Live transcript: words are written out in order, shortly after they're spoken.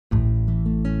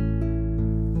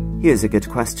Here's a good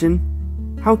question.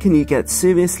 How can you get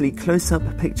seriously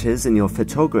close-up pictures in your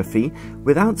photography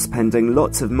without spending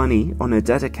lots of money on a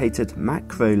dedicated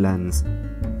macro lens?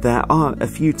 There are a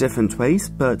few different ways,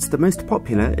 but the most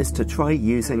popular is to try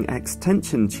using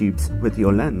extension tubes with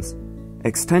your lens.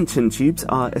 Extension tubes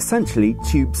are essentially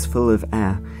tubes full of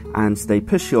air, and they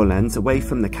push your lens away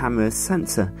from the camera's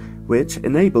sensor, which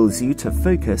enables you to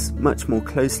focus much more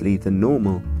closely than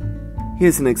normal.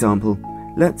 Here's an example.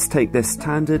 Let's take this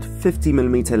standard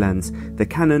 50mm lens, the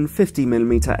Canon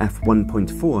 50mm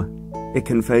f1.4. It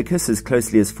can focus as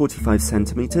closely as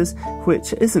 45cm,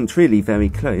 which isn't really very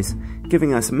close,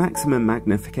 giving us a maximum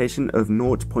magnification of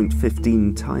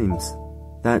 0.15 times.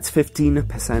 That's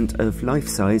 15% of life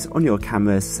size on your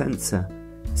camera's sensor.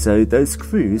 So those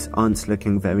screws aren't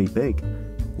looking very big.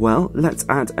 Well, let's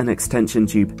add an extension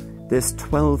tube, this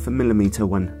 12mm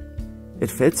one. It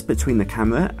fits between the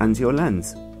camera and your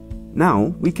lens.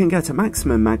 Now we can get a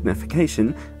maximum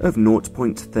magnification of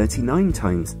 0.39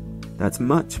 times. That's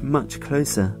much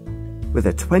closer. With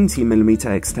a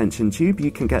 20mm extension tube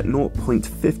you can get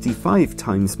 0.55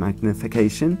 times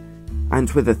magnification, and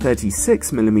with a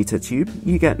 36mm tube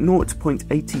you get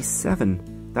 0.87.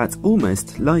 That's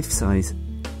almost life size.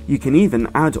 You can even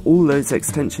add all those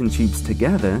extension tubes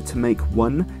together to make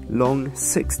one long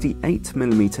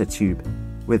 68mm tube.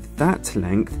 With that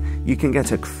length, you can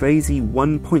get a crazy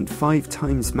 1.5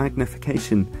 times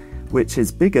magnification, which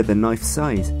is bigger than life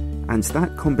size, and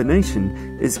that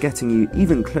combination is getting you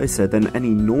even closer than any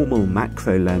normal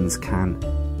macro lens can.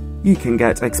 You can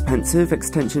get expensive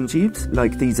extension tubes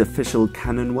like these official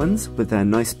Canon ones with their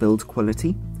nice build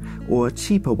quality, or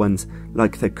cheaper ones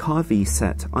like the Carvey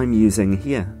set I'm using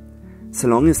here. So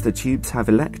long as the tubes have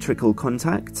electrical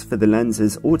contacts for the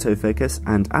lens's autofocus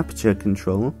and aperture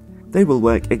control, they will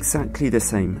work exactly the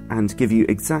same and give you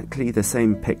exactly the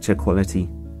same picture quality.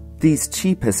 These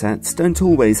cheaper sets don't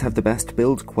always have the best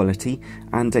build quality,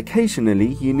 and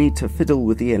occasionally you need to fiddle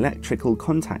with the electrical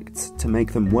contacts to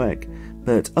make them work,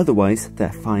 but otherwise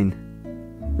they're fine.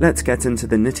 Let's get into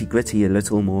the nitty-gritty a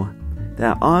little more.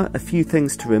 There are a few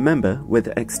things to remember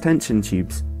with extension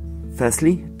tubes.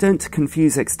 Firstly, don't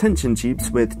confuse extension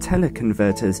tubes with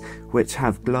teleconverters, which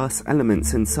have glass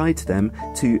elements inside them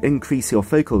to increase your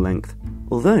focal length,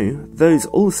 although those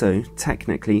also,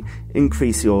 technically,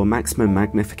 increase your maximum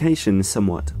magnification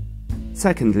somewhat.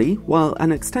 Secondly, while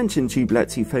an extension tube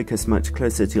lets you focus much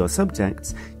closer to your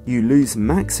subjects, you lose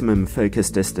maximum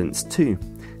focus distance too.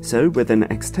 So with an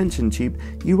extension tube,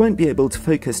 you won't be able to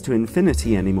focus to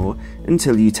infinity anymore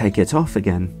until you take it off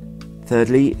again.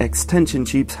 Thirdly, extension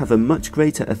tubes have a much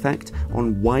greater effect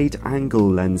on wide-angle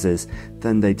lenses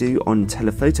than they do on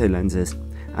telephoto lenses,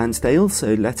 and they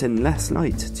also let in less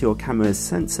light to your camera's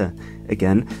sensor,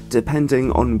 again depending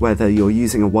on whether you're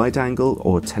using a wide-angle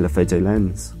or telephoto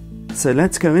lens. So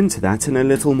let's go into that in a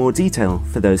little more detail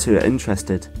for those who are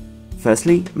interested.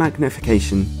 Firstly,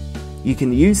 magnification. You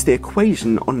can use the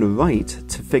equation on the right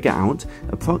to figure out,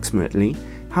 approximately,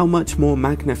 how much more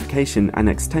magnification an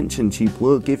extension tube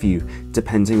will give you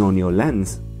depending on your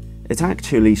lens. It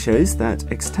actually shows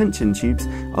that extension tubes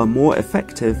are more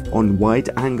effective on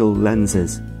wide-angle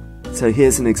lenses. So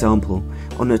here's an example.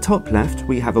 On the top left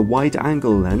we have a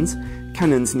wide-angle lens,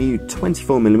 Canon's new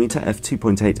 24mm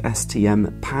f2.8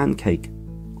 STM Pancake.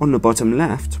 On the bottom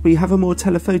left we have a more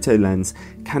telephoto lens,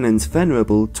 Canon's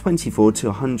venerable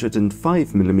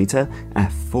 24-105mm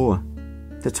f4.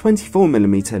 The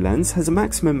 24mm lens has a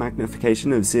maximum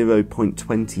magnification of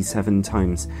 0.27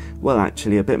 times, well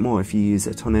actually a bit more if you use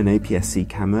it on an APS-C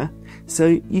camera,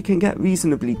 so you can get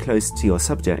reasonably close to your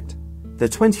subject. The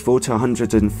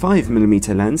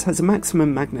 24-105mm lens has a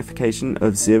maximum magnification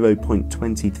of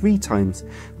 0.23 times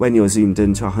when you're zoomed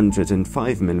into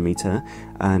 105mm,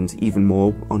 and even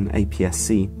more on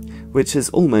APS-C, which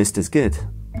is almost as good.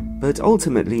 But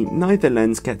ultimately, neither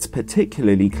lens gets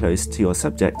particularly close to your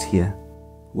subject here.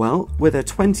 Well, with a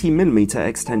 20mm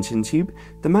extension tube,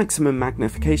 the maximum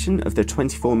magnification of the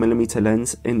 24mm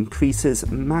lens increases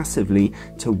massively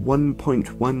to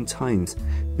 1.1 times,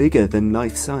 bigger than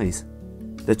life size.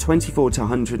 The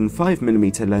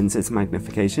 24-105mm lens's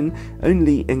magnification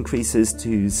only increases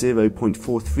to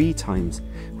 0.43 times,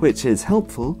 which is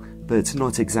helpful, but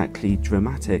not exactly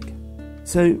dramatic.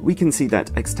 So we can see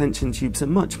that extension tubes are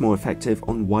much more effective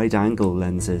on wide-angle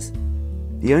lenses.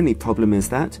 The only problem is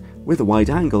that, with a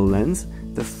wide-angle lens,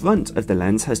 the front of the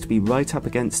lens has to be right up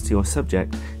against your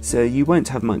subject, so you won't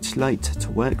have much light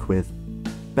to work with.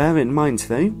 Bear in mind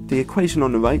though, the equation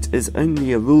on the right is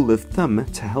only a rule of thumb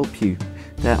to help you.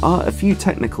 There are a few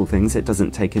technical things it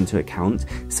doesn't take into account,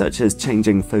 such as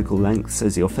changing focal lengths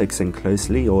as you're focusing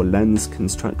closely or lens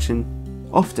construction.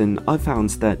 Often I've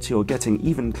found that you're getting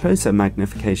even closer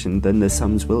magnification than the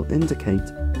sums will indicate.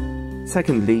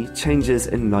 Secondly, changes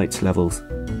in light levels.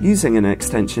 Using an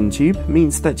extension tube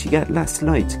means that you get less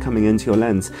light coming into your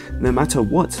lens, no matter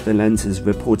what the lens's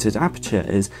reported aperture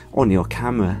is on your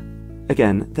camera.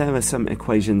 Again, there are some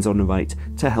equations on the right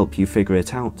to help you figure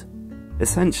it out.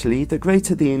 Essentially, the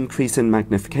greater the increase in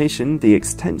magnification the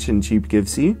extension tube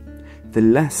gives you, the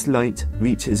less light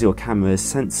reaches your camera's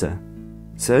sensor.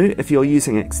 So, if you're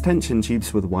using extension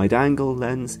tubes with a wide-angle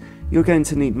lens, you're going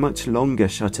to need much longer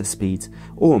shutter speeds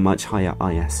or much higher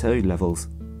ISO levels.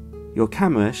 Your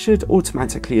camera should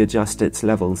automatically adjust its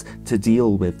levels to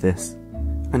deal with this.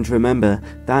 And remember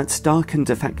that dark and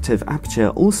defective aperture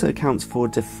also counts for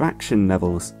diffraction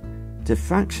levels.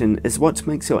 Diffraction is what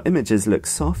makes your images look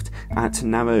soft at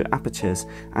narrow apertures,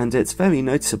 and it's very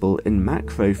noticeable in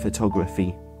macro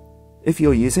photography. If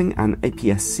you're using an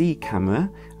APS-C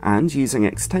camera and using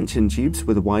extension tubes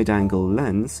with a wide-angle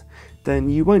lens, then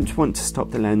you won't want to stop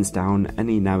the lens down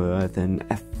any narrower than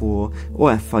f4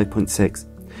 or f5.6,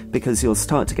 because you'll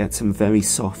start to get some very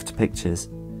soft pictures.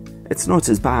 It's not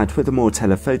as bad with a more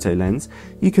telephoto lens.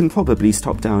 You can probably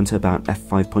stop down to about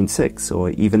f5.6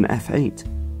 or even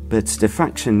f8, but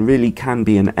diffraction really can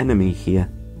be an enemy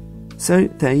here. So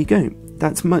there you go,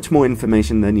 that's much more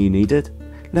information than you needed.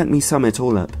 Let me sum it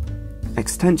all up.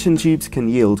 Extension tubes can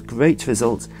yield great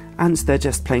results, and they're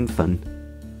just plain fun.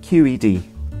 QED.